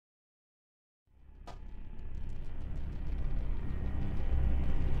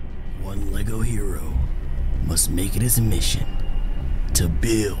One Lego hero must make it his mission to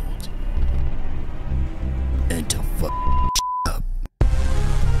build and to fuck up.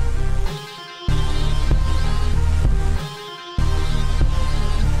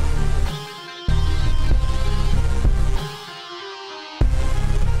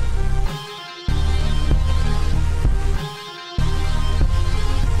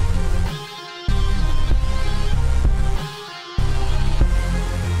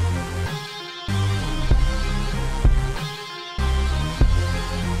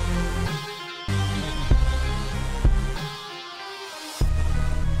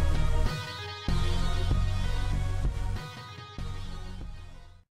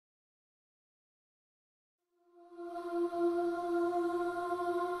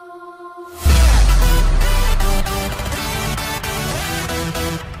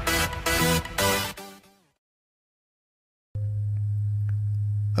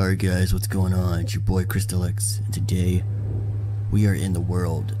 Alright guys, what's going on? It's your boy Crystal X, and today we are in the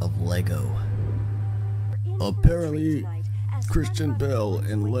world of Lego. Apparently, Christian Bale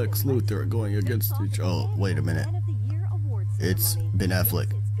and Lex Luthor are going against each other. Oh, wait a minute. It's Ben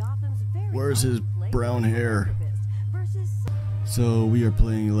Affleck. Where's his brown hair? So, we are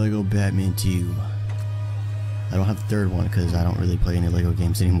playing Lego Batman 2. I don't have the third one because I don't really play any Lego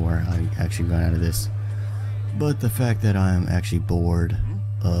games anymore. I actually ran out of this. But the fact that I'm actually bored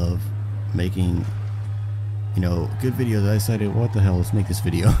of making, good videos, I decided, what the hell, let's make this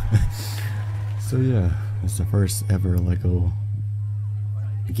video. So yeah, it's the first ever Lego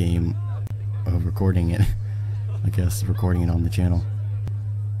game of recording it. I guess recording it on the channel.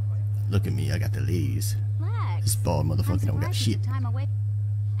 Look at me, I got the leaves. This bald motherfucker don't got shit. But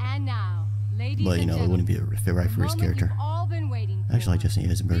it wouldn't be fit right for his character. I actually like Jesse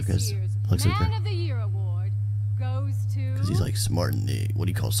Eisenberg as Lex Luthor. Because he's like smart in the, what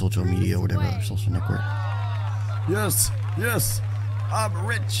do you call, social media or whatever, social network. Yes, I'm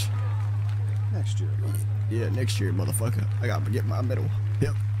rich. Next year. Yeah, next year, motherfucker. I gotta get my medal.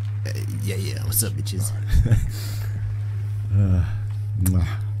 Yep. Yeah, what's up, bitches?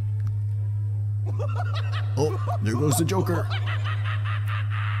 Oh, there goes the Joker.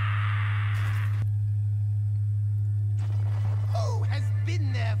 Who has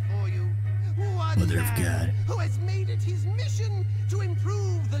been there for you? One Mother of man God. who has made it his mission to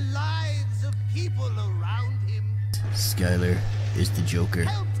improve the lives of people around him. Skylar is the Joker.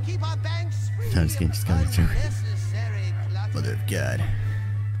 Helped keep our banks free No, I'm just kidding, of Skylar's Joker. unnecessary clutter. Mother of God.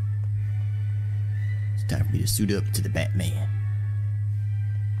 It's time for me to suit up to the Batman.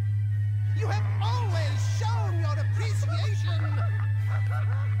 You have always shown your appreciation.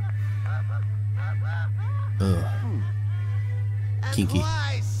 Ugh. And Kinky.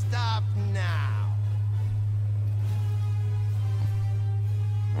 why stop now?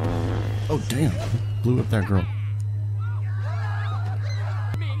 Oh damn! Blew up that girl.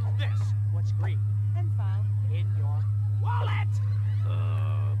 Me this. What's green and found in your wallet?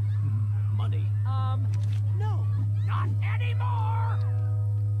 Money. No, not anymore.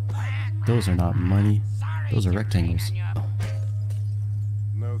 Those are not money. Sorry, Those are Mr. rectangles. Daniel.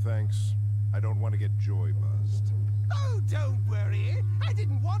 No thanks. I don't want to get joy buzzed. Oh, don't worry. I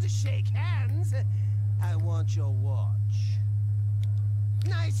didn't want to shake hands. I want your watch.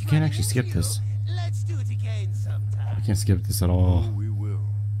 Nice. You can't actually skip this. Let's do it again sometime. I can't skip this at all. Oh, we will.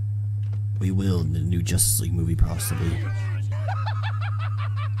 We will in the new Justice League movie, possibly.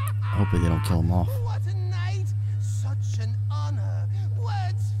 Hopefully they don't kill him off. What a night! Such an honor.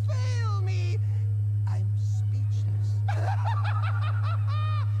 Words fail me. I'm speechless.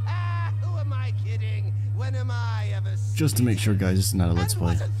 Who am I kidding? When am I ever? Just to make sure, guys, this is not a Let's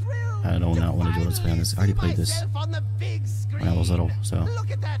Play. I do not want to do a Let's Play on this. I already played this when I was little, so.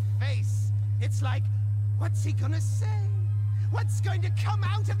 Look at that face. It's like, what's he gonna say? What's going to come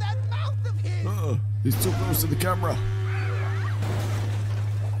out of that mouth of his? He's too close to the camera.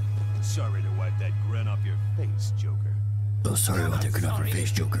 Sorry to wipe that grin off your face, Joker. Oh, sorry about that grin off your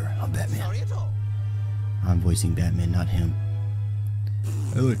face, Joker. I'm Batman. Sorry at all. I'm voicing Batman, not him.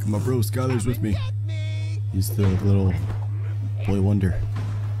 Hey, look, my bro Skylar's with me. Get me. He's the little boy wonder.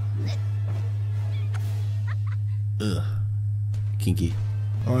 Ugh. Kinky.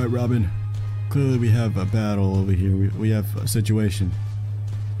 Alright, Robin. Clearly we have a battle over here. We have a situation.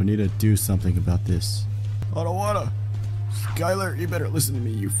 We need to do something about this. I don't wanna. Skylar, you better listen to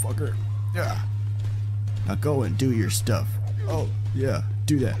me, you fucker. Yeah. Now go and do your stuff. Oh, yeah.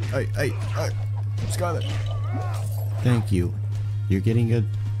 Do that. Hey. Skylar. Thank you. You're getting a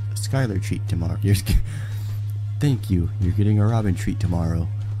Skylar treat tomorrow. Thank you. You're getting a Robin treat tomorrow.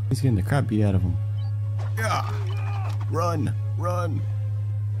 He's getting the crap beat out of him. Yeah. Run.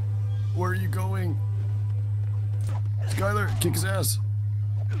 Where are you going? Skylar, kick his ass.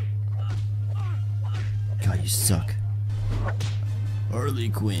 God, you suck. Harley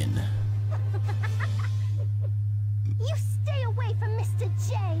Quinn. You stay away from Mr.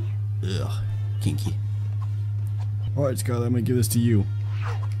 J. Ugh, kinky. Alright, Skylar, I'm gonna give this to you.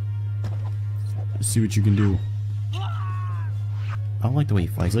 Let's see what you can do. I don't like the way he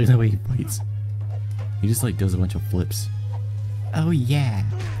fights. Look at the way he fights. He just like does a bunch of flips. Oh yeah.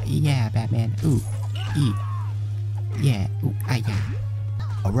 Yeah, Batman. Ooh. Eat. Yeah. Ooh. Ah, yeah.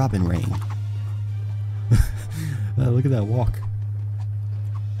 A Robin ring. Look at that walk.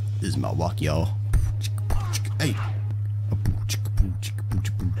 This is my walk, y'all. Hey.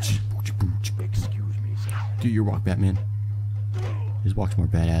 Excuse me, sir. Do your walk, Batman. His walk's more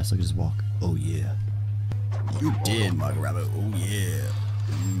badass. Look at his walk. Oh yeah. You did, Mark Rabbit. Oh yeah.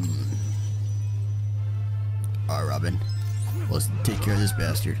 Alright, Robin. Let's take care of this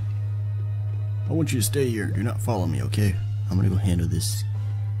bastard. I want you to stay here. Do not follow me, okay? I'm gonna go handle this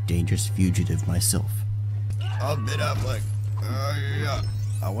dangerous fugitive myself. I've been up like... yeah.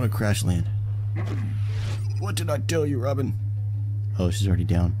 I want to crash land. What did I tell you, Robin? Oh, she's already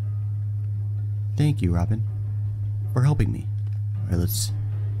down. Thank you, Robin, for helping me. Alright, let's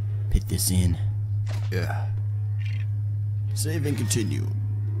put this in. Yeah. Save and continue.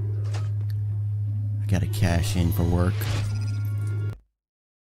 I gotta cash in for work.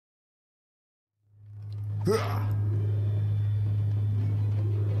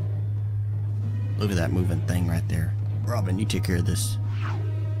 Look at that moving thing right there. Robin, you take care of this.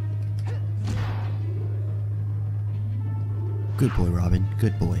 Good boy, Robin.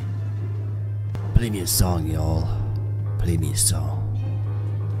 Good boy. Play me a song, y'all. Play me a song.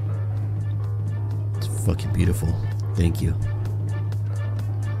 It's fucking beautiful. Thank you.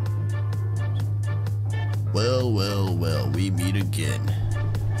 Well, well, well, we meet again.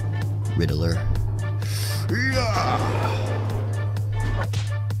 Riddler. Yeah!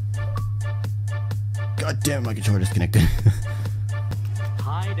 God damn, my controller disconnected.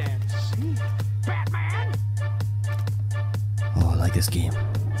 Hide and seek. Batman! Oh, I like this game.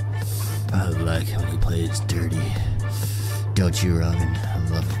 I like when he plays dirty. Don't you, Robin? I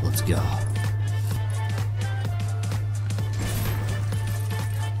love it. Let's go.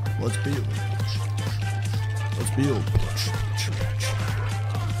 Let's build. Let's build.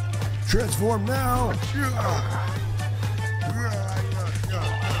 Transform now!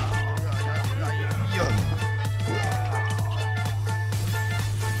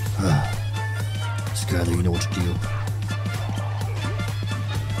 Skylar, you know what to do.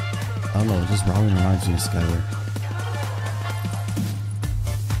 I don't know, this Robin reminds me of Skylar.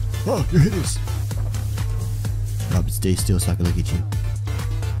 Oh, you're hideous! Robin, stay still so I can look at you.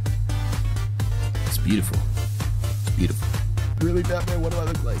 It's beautiful. It's beautiful. Really, Batman? What do I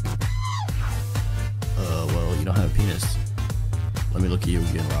look like? Well, you don't have a penis. Let me look at you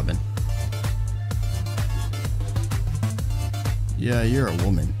again, Robin. Yeah, you're a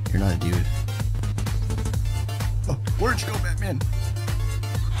woman. You're not a dude. Oh, where'd you go, Batman?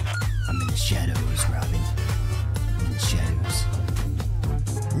 I'm in the shadows, Robin. I'm in the shadows.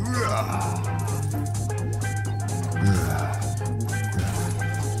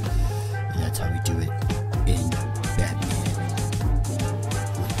 That's how we do it in Batman.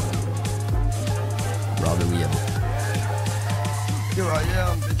 Robin, we have... Here I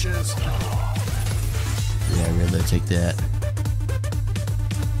am, bitches. Yeah, Riddler, take that.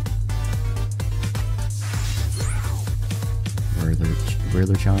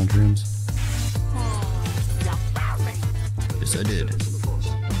 Riddler challenge rooms? Yes, I did.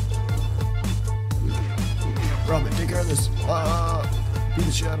 Robin, take care of this. Beat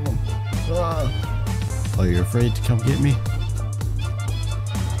the shit out of him. Oh, you're afraid to come get me?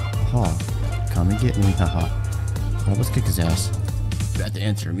 Haha. Come and get me, haha. Oh, let's kick his ass. You have to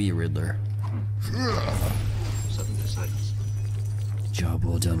answer me, Riddler. Job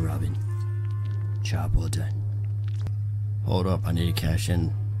well done, Robin. Job well done. Hold up, I need to cash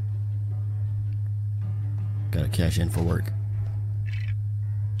in. Gotta cash in for work.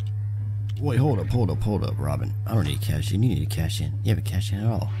 Wait, hold up, Robin. I don't need to cash in. You need to cash in. You haven't cashed in at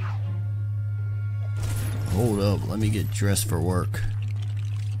all. Hold up, let me get dressed for work.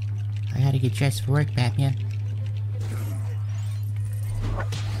 I gotta get dressed for work, Batman.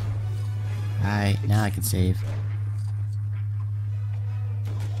 Alright, now I can save.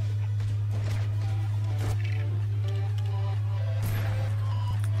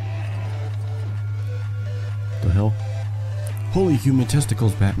 The hell? Holy human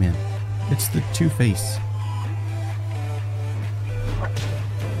testicles, Batman. It's the Two-Face.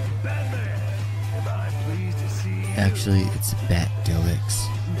 Actually, it's Bat Deluxe.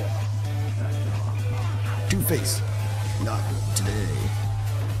 Two-Face. Not today.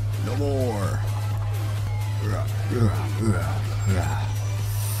 No more.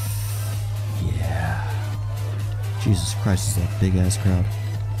 Yeah. Jesus Christ, is that big ass crowd.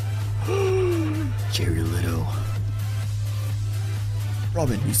 Jerry Little.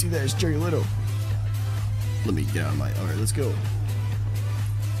 Robin, you see that? It's Jerry Little. Let me get out of my... Alright, let's go.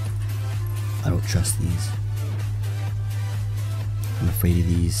 I don't trust these. I'm afraid of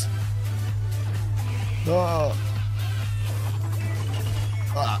these. Ah.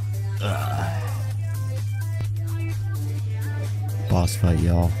 Boss fight,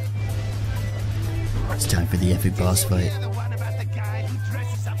 y'all. It's time for the epic boss fight. The one about the guy who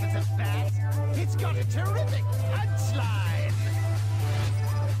dresses up as a bat. It's got a terrific punchline.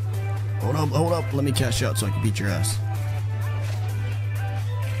 Hold up. Let me cash out so I can beat your ass.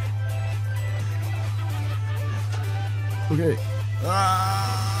 Okay.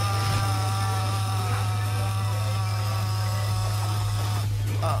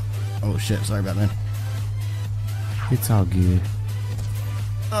 Oh shit, sorry about that. It's all good.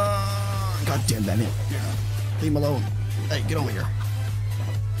 God damn that. Leave him alone. Hey, get over here.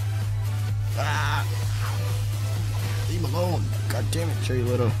 Leave him alone. God damn it, Cherry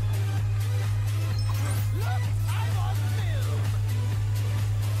Little.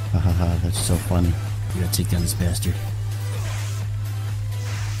 Hahaha, that's so funny. We gotta take down this bastard.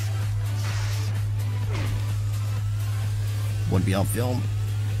 Want to be on film?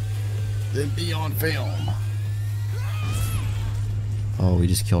 Then be on film. Oh, we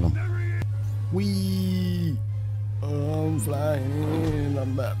just killed him. Wee! I'm flying,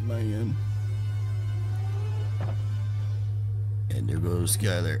 I'm Batman. And there goes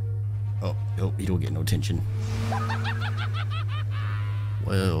Skyler. Oh, he don't get no attention.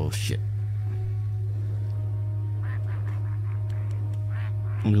 Well, shit.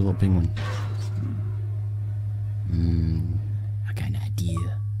 Look at the little penguin. I got an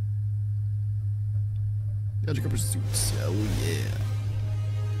idea. Undercover suits, oh yeah.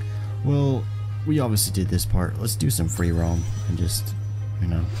 Well, we obviously did this part. Let's do some free roam and just, you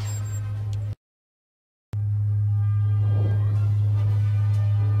know.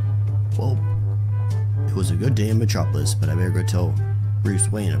 Well, it was a good day in Metropolis, but I better go tell Bruce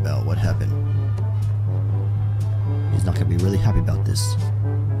Wayne about what happened. He's not gonna be really happy about this.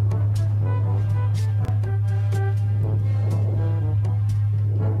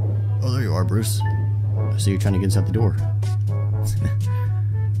 Oh, there you are, Bruce. I see you're trying to get inside the door.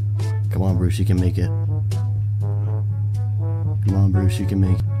 Come on, Bruce, you can make it. Come on, Bruce, you can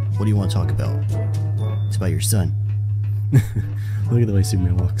make it. What do you want to talk about? It's about your son. Look at the way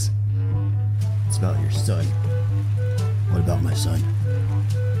Superman walks. It's about your son. What about my son?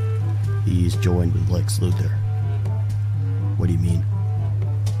 He's joined with Lex Luthor. What do you mean?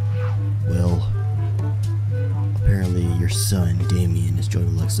 Well, apparently your son, Damian, is joined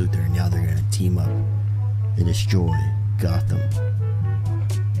with Lex Luthor, and now they're gonna team up and destroy Gotham.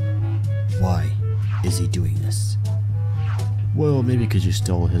 Why is he doing this? Well, maybe because you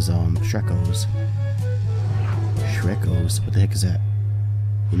stole his Shrekos. Shrekos? What the heck is that?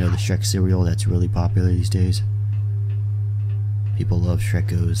 You know the Shrek cereal that's really popular these days? People love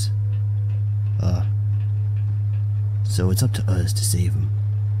Shrekos. So it's up to us to save him.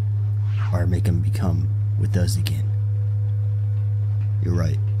 Or make him become with us again. You're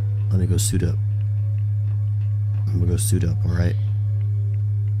right. Let me go suit up. I'm gonna go suit up, alright?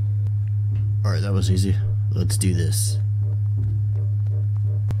 Alright, that was easy. Let's do this.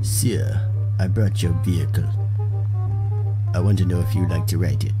 Sir, I brought your vehicle. I want to know if you'd like to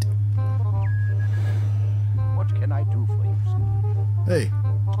ride it. What can I do for you, sir? Hey,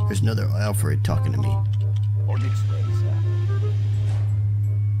 there's another Alfred talking to me. On its way, sir.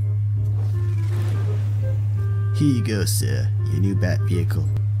 Here you go, sir. Your new bat vehicle.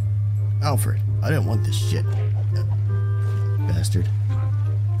 Alfred, I didn't want this shit. Bastard.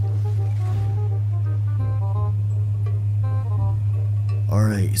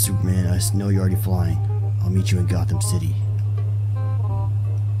 Alright, Superman, I know you're already flying. I'll meet you in Gotham City.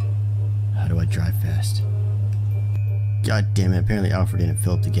 How do I drive fast? God damn it, apparently Alfred didn't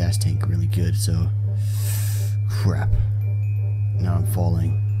fill up the gas tank really good, so... Crap. Now I'm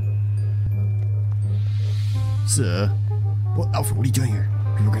falling. Sir? What, Alfred, what are you doing here?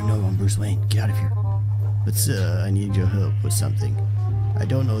 People are gonna know I'm Bruce Wayne. Get out of here. But sir, I need your help with something. I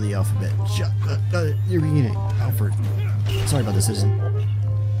don't know the alphabet. Shut up. You're being it, Alfred. Sorry about this, citizen.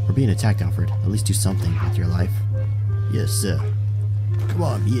 We're being attacked, Alfred. At least do something with your life. Yes, sir. Come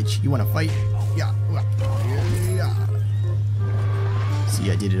on, bitch. You wanna fight? Yeah. See,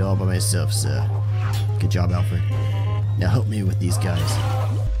 I did it all by myself, sir. Good job, Alfred. Now help me with these guys.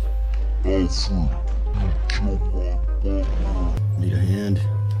 Alfred, Need a hand?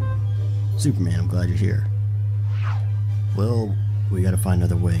 Superman, I'm glad you're here. Well, we gotta find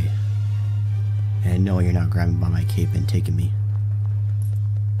another way. And no, you're not grabbing by my cape and taking me.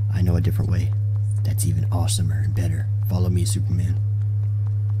 I know a different way. That's even awesomer and better. Follow me, Superman.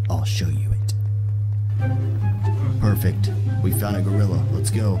 I'll show you it. Perfect. We found a gorilla. Let's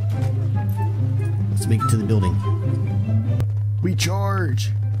go. Let's make it to the building. We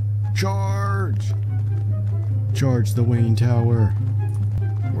charge! Charge! Charge the Wayne Tower.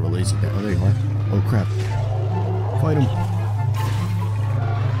 We're a lazy bat. Oh, there you are. Oh, crap. Fight him.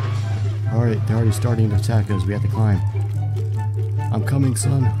 Alright, they're already starting to attack us. We have to climb. I'm coming,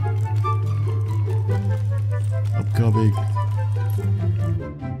 son. I'm coming.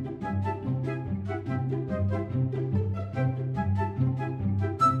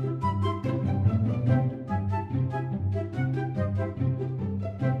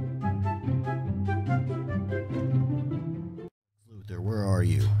 Luther, where are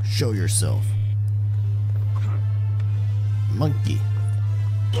you? Show yourself. Monkey.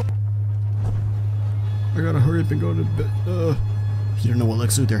 I gotta hurry up and go to bed. You don't know what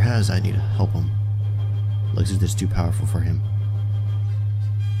Lex Luthor has. I need to help him. Lex Luthor's too powerful for him.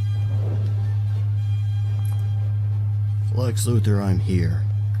 Lex Luthor, I'm here.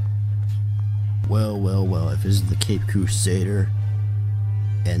 Well, well, well. If this is the Cape Crusader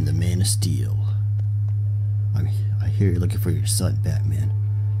and the Man of Steel, I hear you're looking for your son, Batman.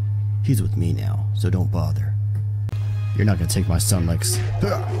 He's with me now, so don't bother. You're not gonna take my son, Lex.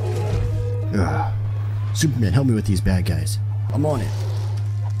 Superman, help me with these bad guys. I'm on it.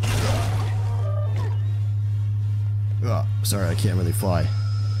 Sorry, I can't really fly.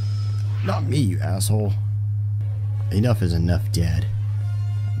 Not me, you asshole. Enough is enough, Dad.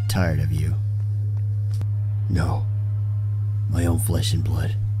 I'm tired of you. No. My own flesh and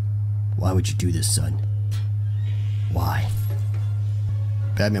blood. Why would you do this, son? Why?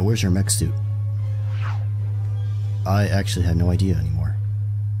 Batman, where's your mech suit? I actually have no idea anymore.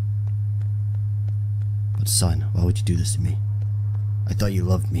 But son, why would you do this to me? I thought you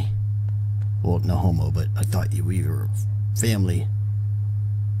loved me. Well, no homo, but I thought we were family.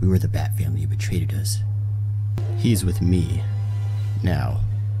 We were the Bat family. You betrayed us. He's with me. Now,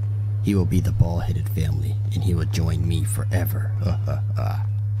 he will be the ball-headed family, and he will join me forever.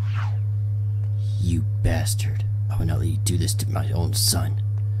 You bastard. I will not let you do this to my own son.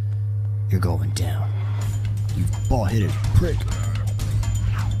 You're going down. You ball-headed prick.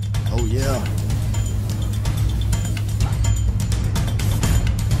 Oh yeah.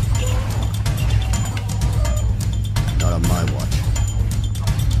 Not on my watch.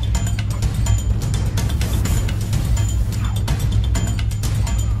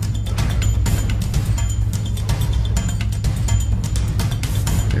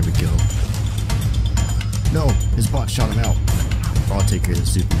 There we go. No, his bot shot him out. I'll take care of the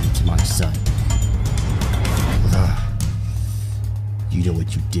Superman to my son. You know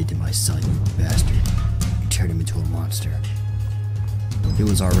what you did to my son, you bastard. You turned him into a monster. He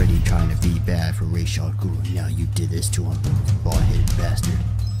was already trying to be bad for Ra's al Ghul, and now you did this to him, bald-headed bastard.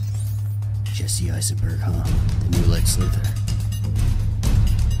 Jesse Eisenberg, huh? The new Lex Luthor.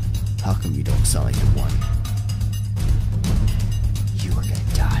 How come you don't sound like the one? You are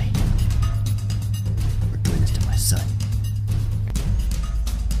gonna die. We're doing this to my son.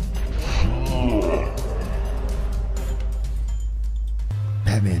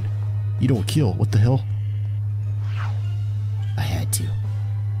 Batman, you don't kill. What the hell? I had to.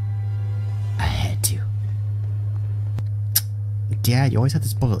 Dad, you always have to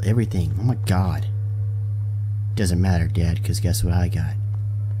spoil everything. Oh my god. Doesn't matter, Dad, because guess what I got?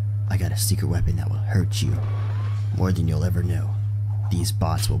 I got a secret weapon that will hurt you. More than you'll ever know. These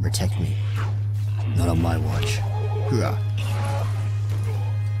bots will protect me. Not on my watch. Hoorah.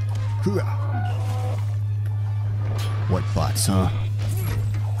 Hoorah. What bots, huh?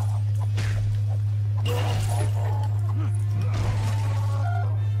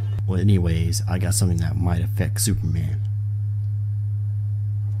 Well, anyways, I got something that might affect Superman.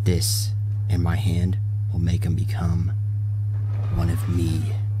 This, in my hand, will make him become one of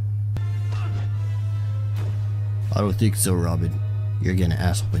me. I don't think so, Robin. You're getting an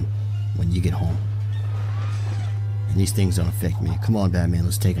ass whooping when you get home. And these things don't affect me. Come on, Batman,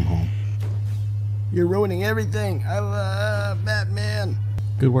 let's take him home. You're ruining everything! I love Batman!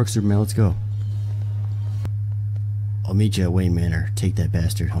 Good work, Superman, let's go. I'll meet you at Wayne Manor. Take that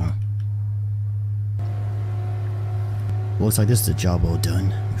bastard home. Looks like this is a job well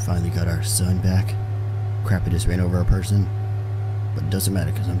done. We finally got our son back. Crap, it just ran over a person. But it doesn't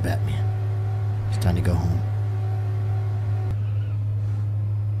matter because I'm Batman. It's time to go home.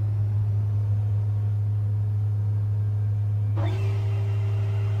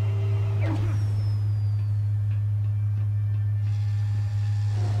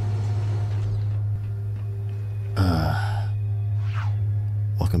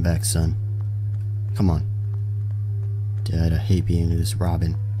 Welcome back, son. Come on. Dad, I hate being this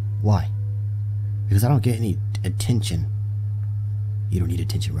Robin. Why? Because I don't get any attention. You don't need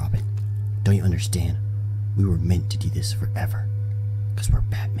attention, Robin. Don't you understand? We were meant to do this forever. Because we're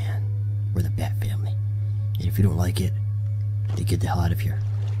Batman. We're the Bat family. And if you don't like it, then get the hell out of here.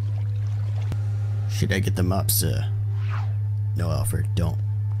 Should I get the mop, sir? No, Alfred, don't.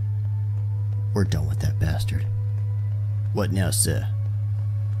 We're done with that bastard. What now, sir?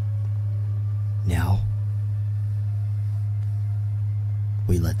 Now,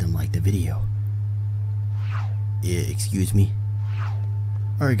 we let them like the video. Yeah, excuse me?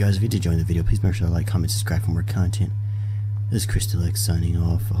 Alright guys, if you did enjoy the video, please make sure to like, comment, subscribe for more content. This is Crystal X signing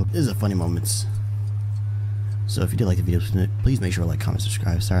off. I hope this is a funny moments. So if you did like the video, please make sure to like, comment,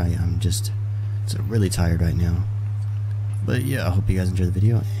 subscribe. Sorry, I'm just really tired right now. But yeah, I hope you guys enjoyed the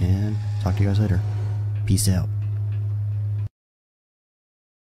video, and talk to you guys later. Peace out.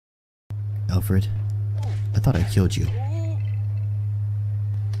 Alfred, I thought I killed you.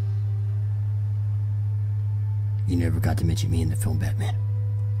 You never got to mention me in the film Batman.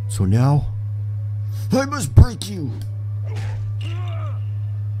 So now, I must break you!